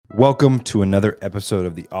Welcome to another episode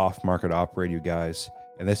of the Off Market Operator, you guys.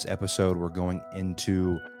 In this episode, we're going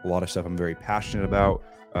into a lot of stuff I'm very passionate about,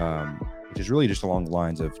 which is really just along the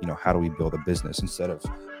lines of, how do we build a business instead of,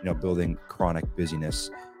 building chronic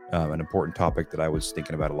busyness. An important topic that I was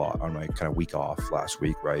thinking about a lot on my kind of week off last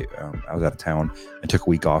week, right? I was out of town and took a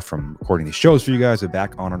week off from recording these shows for you guys. We're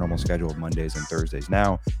back on our normal schedule of Mondays and Thursdays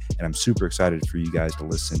now, and I'm super excited for you guys to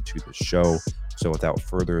listen to the show. So without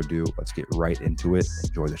further ado, let's get right into it.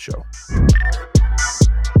 Enjoy the show.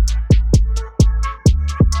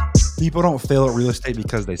 People don't fail at real estate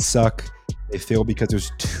because they suck. They fail because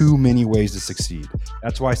there's too many ways to succeed.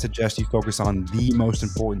 That's why I suggest you focus on the most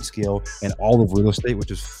important skill in all of real estate,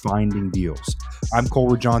 which is finding deals. I'm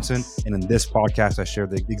Colbert Johnson, and in this podcast, I share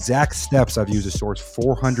the exact steps I've used to source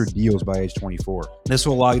 400 deals by age 24. This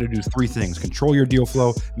will allow you to do three things: control your deal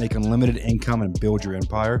flow, make unlimited income, and build your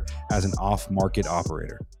empire as an off-market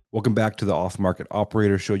operator. Welcome back to the Off-Market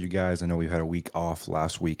Operator Show, you guys. I know we had a week off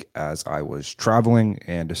last week as I was traveling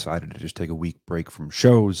and decided to just take a week break from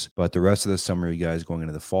shows. But the rest of the summer, you guys, going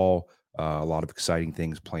into the fall, a lot of exciting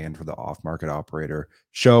things planned for the Off-Market Operator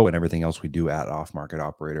Show and everything else we do at Off-Market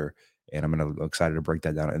Operator. And I'm excited to break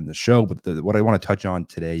that down in the show. But what I want to touch on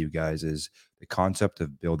today, you guys, is the concept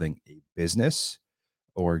of building a business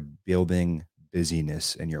or building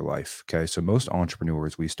busyness in your life. Okay, so most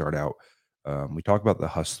entrepreneurs, we start out, we talk about the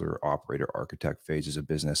hustler, operator, architect phases of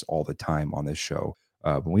business all the time on this show.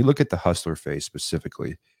 When we look at the hustler phase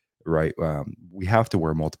specifically, right, we have to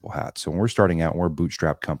wear multiple hats. So when we're starting out, we're a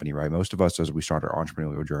bootstrap company, right? Most of us, as we start our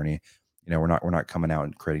entrepreneurial journey, we're not coming out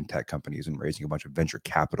and creating tech companies and raising a bunch of venture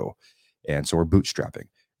capital, and so we're bootstrapping.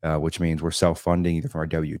 Which means we're self-funding either from our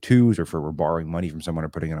W-2s or we're borrowing money from someone or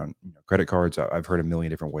putting it on credit cards. I've heard a million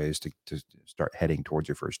different ways to start heading towards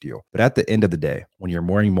your first deal. But at the end of the day, when you're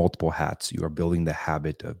wearing multiple hats, you are building the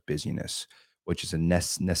habit of busyness, which is a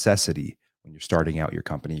necessity when you're starting out your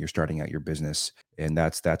company, you're starting out your business, and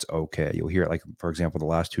that's okay. You'll hear it, like, for example, the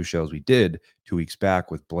last two shows we did 2 weeks back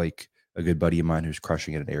with Blake, a good buddy of mine who's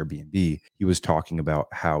crushing it at Airbnb. He was talking about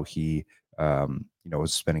how he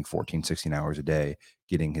was spending 14, 16 hours a day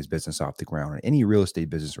getting his business off the ground. And any real estate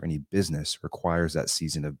business or any business requires that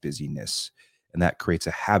season of busyness. And that creates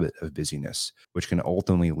a habit of busyness, which can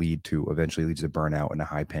ultimately eventually leads to burnout and a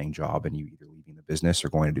high paying job, and you either leaving the business or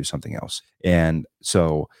going to do something else. And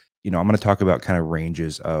so, I'm going to talk about kind of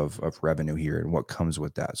ranges of revenue here and what comes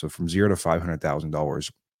with that. So from $0 to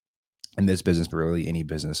 $500,000 in this business, but really any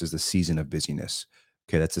business, is the season of busyness.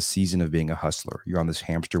 Okay, that's a season of being a hustler. You're on this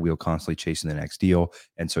hamster wheel constantly chasing the next deal.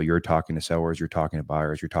 And so you're talking to sellers, you're talking to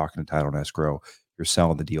buyers, you're talking to title and escrow, you're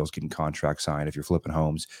selling the deals, getting contracts signed. If you're flipping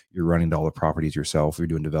homes, you're running to all the properties yourself. You're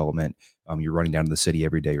doing development. You're running down to the city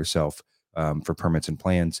every day yourself for permits and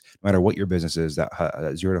plans. No matter what your business is, that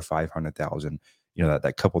 0 to 500,000,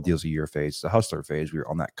 that couple deals a year phase, the hustler phase, we're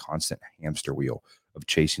on that constant hamster wheel of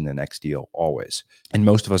chasing the next deal always. And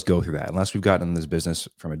most of us go through that unless we've gotten in this business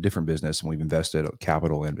from a different business and we've invested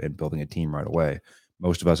capital in building a team right away.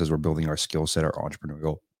 Most of us, as we're building our skill set, our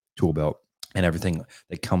entrepreneurial tool belt, and everything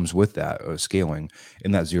that comes with that, scaling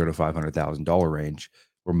in that $0 to $500,000 range,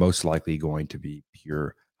 we're most likely going to be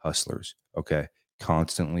pure hustlers. Okay,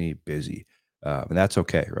 constantly busy. And that's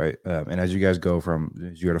okay, right? And as you guys go from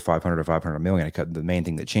 0 to 500 to 500 million, the main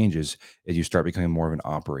thing that changes is you start becoming more of an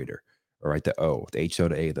operator. All right, the O, the H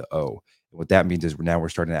to A, the O. And what that means is now we're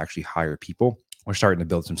starting to actually hire people. We're starting to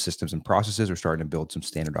build some systems and processes. We're starting to build some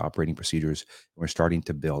standard operating procedures. And we're starting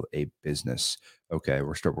to build a business. Okay,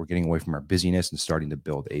 we're getting away from our busyness and starting to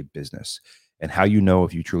build a business. And how you know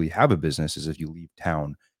if you truly have a business is if you leave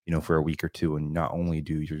town, for a week or two, and not only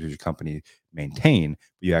do your company maintain,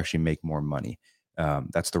 but you actually make more money.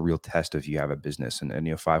 That's the real test if you have a business, and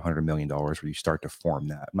 $500 million where you start to form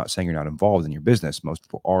that. I'm not saying you're not involved in your business. Most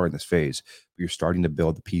people are in this phase, but you're starting to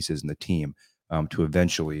build the pieces and the team to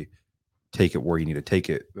eventually take it where you need to take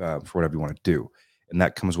it for whatever you want to do. And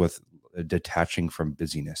that comes with detaching from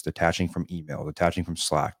busyness, detaching from email, detaching from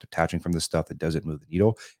Slack, detaching from the stuff that doesn't move the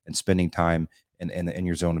needle, and spending time in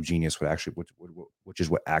your zone of genius, which is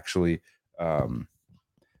what actually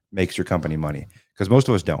makes your company money. Because most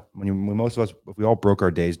of us don't. If we all broke our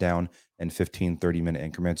days down in 15, 30-minute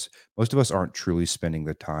increments, most of us aren't truly spending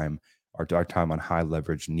our time on high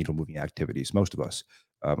leverage, needle moving activities. Most of us.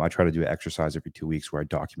 I try to do an exercise every 2 weeks where I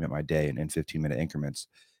document my day in 15-minute increments.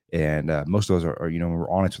 And most of us are, when we're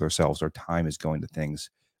honest with ourselves, our time is going to things,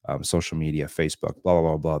 social media, Facebook, blah, blah,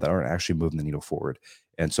 blah, blah, that aren't actually moving the needle forward.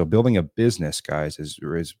 And so building a business, guys, is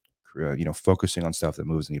focusing on stuff that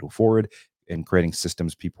moves the needle forward and creating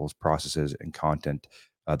systems, people's processes, and content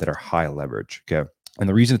that are high leverage. Okay. And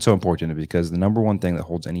the reason it's so important is because the number one thing that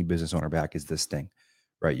holds any business owner back is this thing,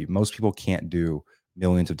 right? Most people can't do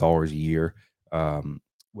millions of dollars a year um,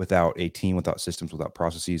 without a team, without systems, without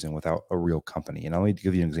processes, and without a real company. And I'll need to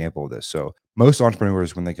give you an example of this. So most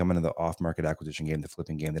entrepreneurs, when they come into the off-market acquisition game, the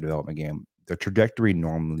flipping game, the development game, the trajectory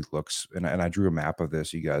normally looks, and I drew a map of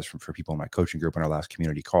this, you guys, for people in my coaching group in our last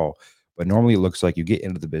community call. But normally it looks like you get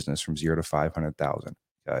into the business from 0 to 500,000.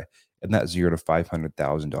 Okay. In that 0 to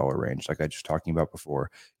 500,000 dollar range, like I just talking about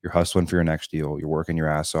before, you're hustling for your next deal, you're working your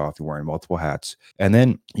ass off, you're wearing multiple hats, and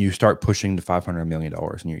then you start pushing to $500 million,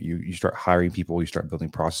 and you start hiring people, you start building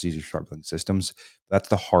processes, you start building systems. That's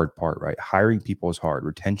the hard part, right? Hiring people is hard.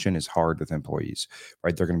 Retention is hard with employees,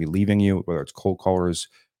 right? They're going to be leaving you, whether it's cold callers,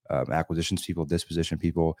 acquisitions people, disposition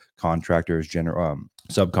people, contractors,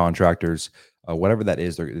 subcontractors, whatever that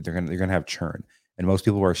is. They're gonna have churn, and most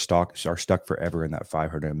people are stuck forever in that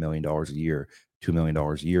 $500 million a year, $2 million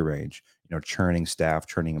a year range. Churning staff,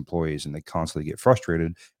 churning employees, and they constantly get frustrated.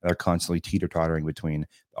 And they're constantly teeter tottering between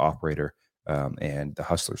the operator and the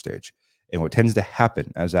hustler stage. And what tends to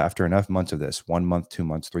happen as after enough months of this, 1 month, 2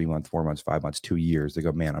 months, 3 months, 4 months, 5 months, 2 years, they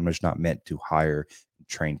go, man, I'm just not meant to hire and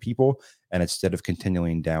train people. And instead of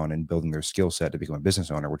continuing down and building their skill set to become a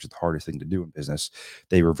business owner, which is the hardest thing to do in business,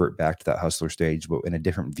 they revert back to that hustler stage, but in a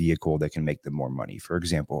different vehicle that can make them more money. For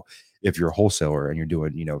example, if you're a wholesaler and you're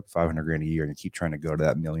doing, 500 grand a year and you keep trying to go to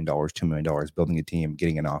that $1 million, $2 million, building a team,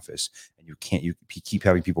 getting an office, and you keep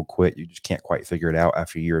having people quit, you just can't quite figure it out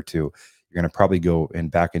after a year or two, you're going to probably go and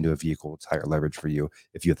back into a vehicle that's higher leverage for you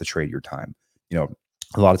if you have to trade your time. You know,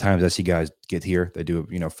 a lot of times I see guys get here, they do,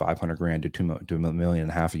 500 grand to 2 million, to $1.5 million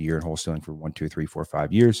a year in wholesaling for 1, 2, 3, 4,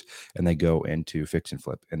 5 years. And they go into fix and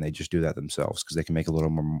flip and they just do that themselves because they can make a little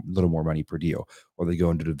more money per deal, or they go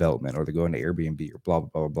into development, or they go into Airbnb, or blah, blah,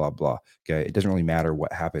 blah, blah, blah. Okay. It doesn't really matter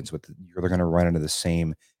what happens with they're going to run into the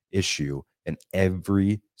same issue in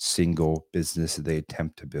every single business that they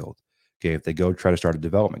attempt to build. Okay. If they go try to start a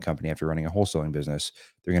development company after running a wholesaling business,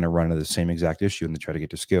 they're going to run into the same exact issue and they try to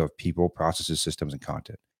get to scale of people, processes, systems, and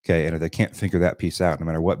content. Okay. And if they can't figure that piece out, no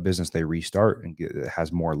matter what business they restart and that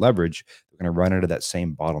has more leverage, they're going to run into that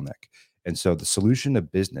same bottleneck. And so the solution to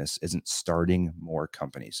business isn't starting more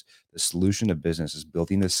companies. The solution to business is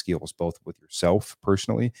building the skills, both with yourself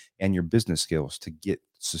personally and your business skills, to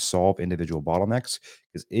solve individual bottlenecks,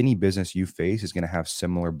 because any business you face is going to have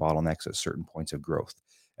similar bottlenecks at certain points of growth.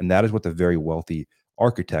 And that is what the very wealthy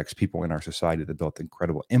architects, people in our society that built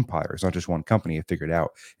incredible empires, not just one company, have figured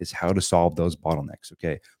out, is how to solve those bottlenecks.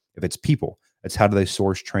 Okay. If it's people, it's how do they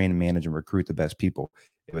source, train, manage, and recruit the best people?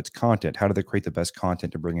 If it's content, how do they create the best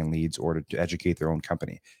content to bring in leads or to educate their own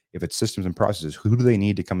company? If it's systems and processes, who do they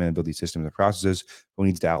need to come in and build these systems and processes? Who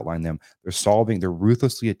needs to outline them? They're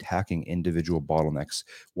ruthlessly attacking individual bottlenecks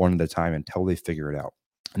one at a time until they figure it out.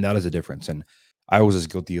 And that is a difference. And I was as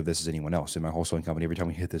guilty of this as anyone else in my wholesaling company. Every time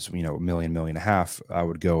we hit this, million, million and a half, I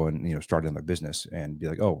would go and, start another business and be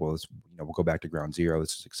like, oh, well, we'll go back to ground zero.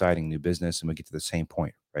 This is exciting new business. And we get to the same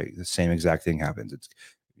point, right? The same exact thing happens. It's,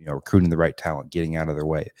 recruiting the right talent, getting out of their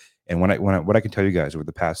way. And what I can tell you guys over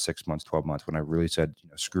the past 6 months, 12 months, when I really said,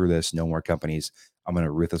 screw this, no more companies, I'm going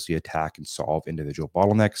to ruthlessly attack and solve individual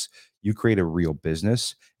bottlenecks. You create a real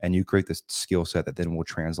business and you create this skill set that then will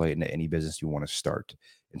translate into any business you want to start.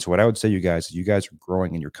 And so what I would say, you guys are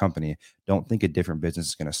growing in your company. Don't think a different business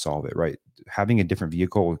is going to solve it, right? Having a different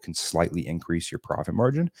vehicle can slightly increase your profit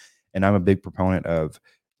margin. And I'm a big proponent of,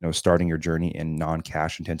 starting your journey in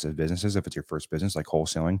non-cash intensive businesses. If it's your first business, like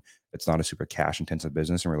wholesaling, it's not a super cash intensive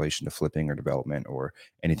business in relation to flipping or development or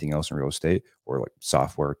anything else in real estate or like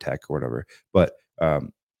software, tech, or whatever. But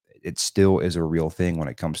it still is a real thing when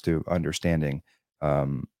it comes to understanding,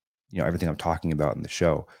 um, everything I'm talking about in the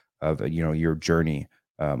show of, your journey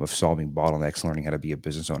of solving bottlenecks, learning how to be a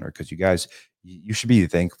business owner. Because you guys, you should be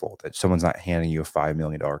thankful that someone's not handing you a $5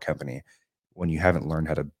 million company when you haven't learned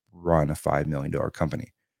how to run a $5 million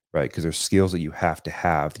company, right? Because there's skills that you have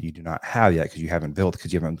that you do not have yet because you haven't built,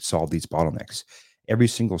 because you haven't solved these bottlenecks. Every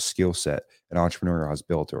single skill set an entrepreneur has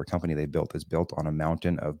built or a company they built is built on a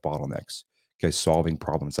mountain of bottlenecks. Okay, solving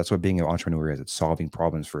problems. That's what being an entrepreneur is. It's solving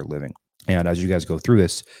problems for a living. And as you guys go through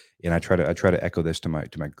this, and I try to echo this to my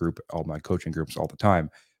group, all my coaching groups all the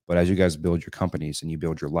time. But as you guys build your companies and you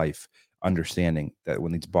build your life, understanding that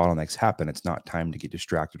when these bottlenecks happen, it's not time to get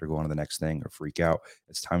distracted or go on to the next thing or freak out.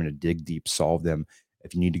 It's time to dig deep, solve them.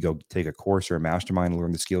 If you need to go take a course or a mastermind and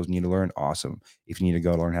learn the skills you need to learn, awesome. If you need to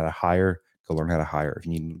go learn how to hire, go learn how to hire. If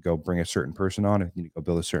you need to go bring a certain person on, if you need to go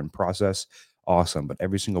build a certain process, awesome. But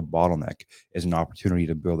every single bottleneck is an opportunity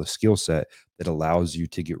to build a skill set that allows you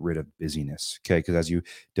to get rid of busyness. Okay. Because as you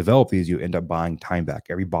develop these, you end up buying time back.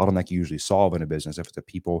 Every bottleneck you usually solve in a business, if it's a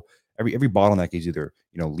people, every bottleneck is either,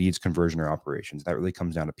 leads, conversion, or operations. That really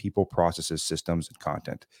comes down to people, processes, systems, and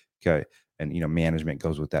content. Okay. And management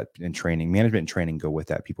goes with that, and training. Management and training go with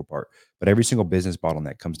that people part. But every single business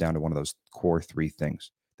bottleneck comes down to one of those core three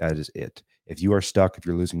things. That is it. If you are stuck, if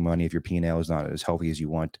you're losing money, if your P&L is not as healthy as you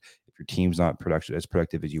want, if your team's not as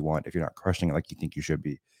productive as you want, if you're not crushing it like you think you should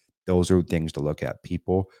be, those are things to look at.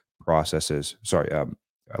 People, processes,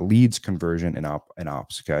 leads, conversion, and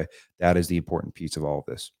ops. Okay, that is the important piece of all of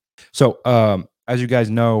this. So, as you guys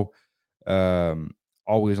know, um,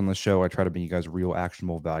 always on the show, I try to bring you guys real,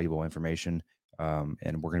 actionable, valuable information.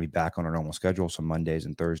 And we're going to be back on our normal schedule. So Mondays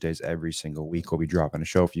and Thursdays every single week, we'll be dropping a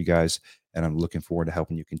show for you guys. And I'm looking forward to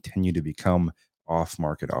helping you continue to become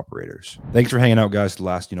off-market operators. Thanks for hanging out, guys. The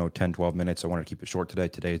last, 10, 12 minutes. I wanted to keep it short today.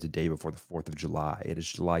 Today is the day before the 4th of July. It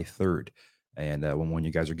is July 3rd. And when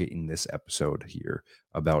you guys are getting this episode here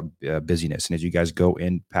about busyness, and as you guys go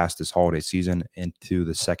in past this holiday season into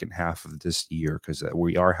the second half of this year, because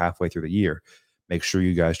we are halfway through the year, make sure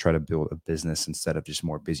you guys try to build a business instead of just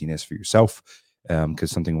more busyness for yourself. Because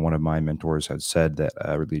something one of my mentors had said that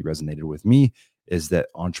really resonated with me is that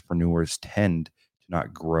entrepreneurs tend to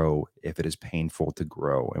not grow if it is painful to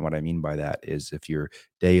grow. And what I mean by that is if your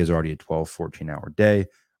day is already a 12, 14-hour day,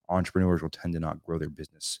 entrepreneurs will tend to not grow their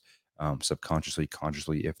business subconsciously,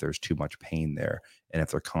 consciously, if there's too much pain there, and if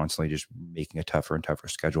they're constantly just making a tougher and tougher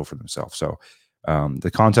schedule for themselves. So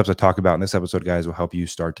the concepts I talk about in this episode, guys, will help you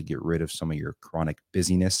start to get rid of some of your chronic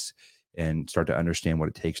busyness and start to understand what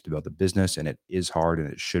it takes to build a business. And it is hard,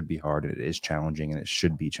 and it should be hard, and it is challenging, and it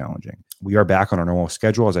should be challenging. We are back on our normal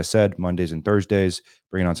schedule, as I said, Mondays and Thursdays,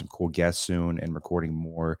 bringing on some cool guests soon and recording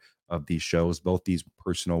more of these shows, both these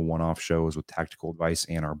personal one-off shows with tactical advice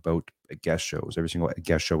and our boat guest shows. Every single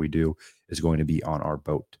guest show we do is going to be on our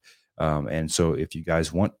boat. And so if you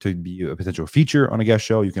guys want to be a potential feature on a guest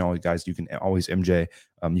show, you can always MJ,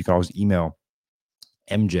 you can always email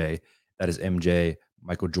MJ, that is MJ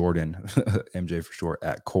Michael Jordan, MJ for short,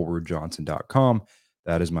 at colwardjohnson.com.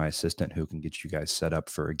 That is my assistant who can get you guys set up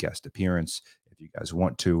for a guest appearance if you guys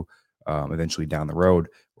want to. Eventually down the road,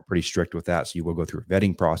 we're pretty strict with that, so you will go through a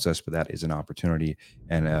vetting process, but that is an opportunity.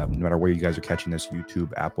 And no matter where you guys are catching this,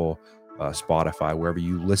 YouTube, Apple, Spotify, wherever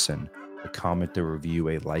you listen, a comment, a review,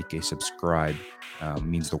 a like, a subscribe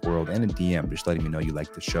means the world, and a DM just letting me know you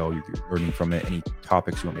like the show, you're learning from it, any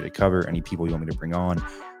topics you want me to cover, any people you want me to bring on.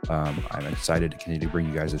 I'm excited to continue to bring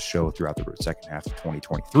you guys a show throughout the second half of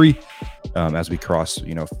 2023 as we cross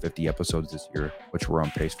 50 episodes this year, which we're on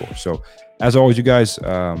pace for. So as always, you guys,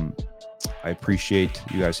 I appreciate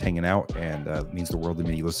you guys hanging out, and it means the world to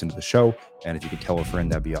me you listen to the show. And if you could tell a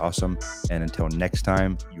friend, that'd be awesome. And until next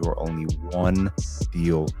time, you are only one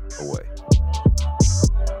deal away.